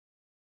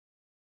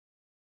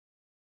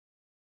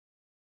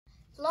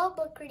Hello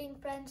book reading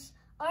friends,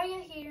 Arya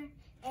here,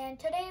 and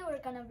today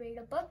we're gonna read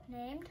a book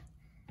named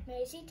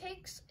Maisy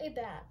Takes a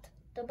Bath.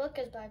 The book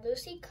is by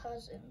Lucy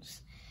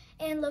Cousins.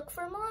 And look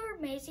for more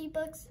Maisy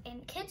books in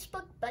Kids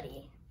Book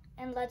Buddy.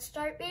 And let's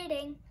start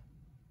reading.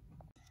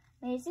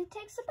 Maisy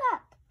Takes a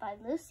Bath by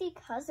Lucy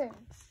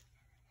Cousins.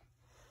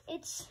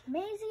 It's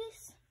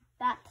Maisy's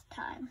bath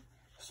time.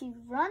 She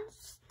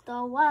runs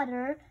the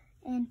water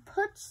and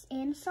puts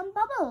in some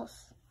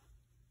bubbles.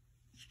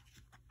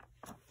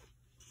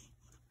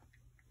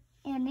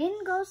 And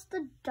in goes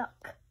the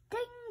duck.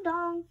 Ding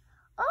dong.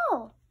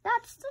 Oh,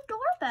 that's the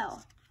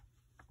doorbell.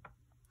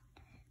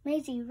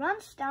 Maisy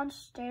runs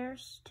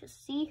downstairs to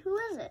see who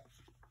is it.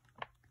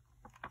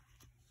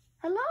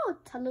 Hello,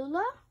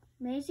 Tallulah.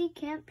 Maisy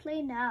can't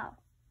play now.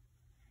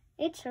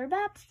 It's her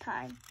bath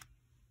time.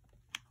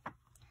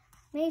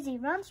 Maisy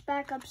runs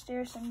back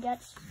upstairs and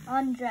gets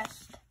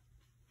undressed.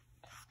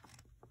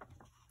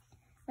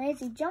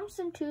 Maisy jumps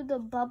into the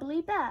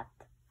bubbly bath.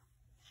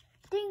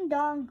 Ding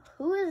dong,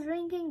 who is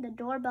ringing the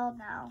doorbell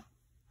now?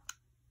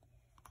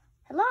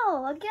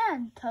 Hello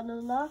again,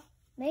 Tallulah.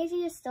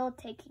 Maisy is still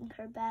taking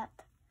her bath.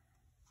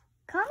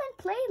 Come and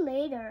play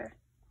later.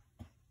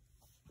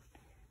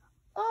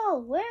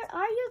 Oh, where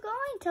are you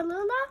going,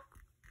 Tallulah?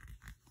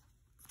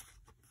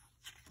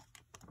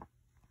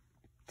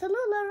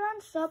 Tallulah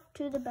runs up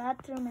to the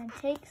bathroom and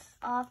takes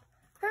off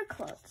her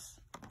clothes.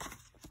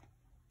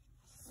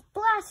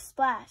 Splash,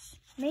 splash.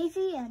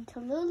 Maisy and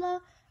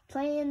Tallulah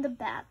play in the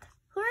bath.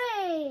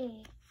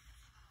 Hooray!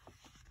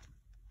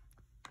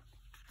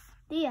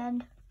 The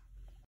end.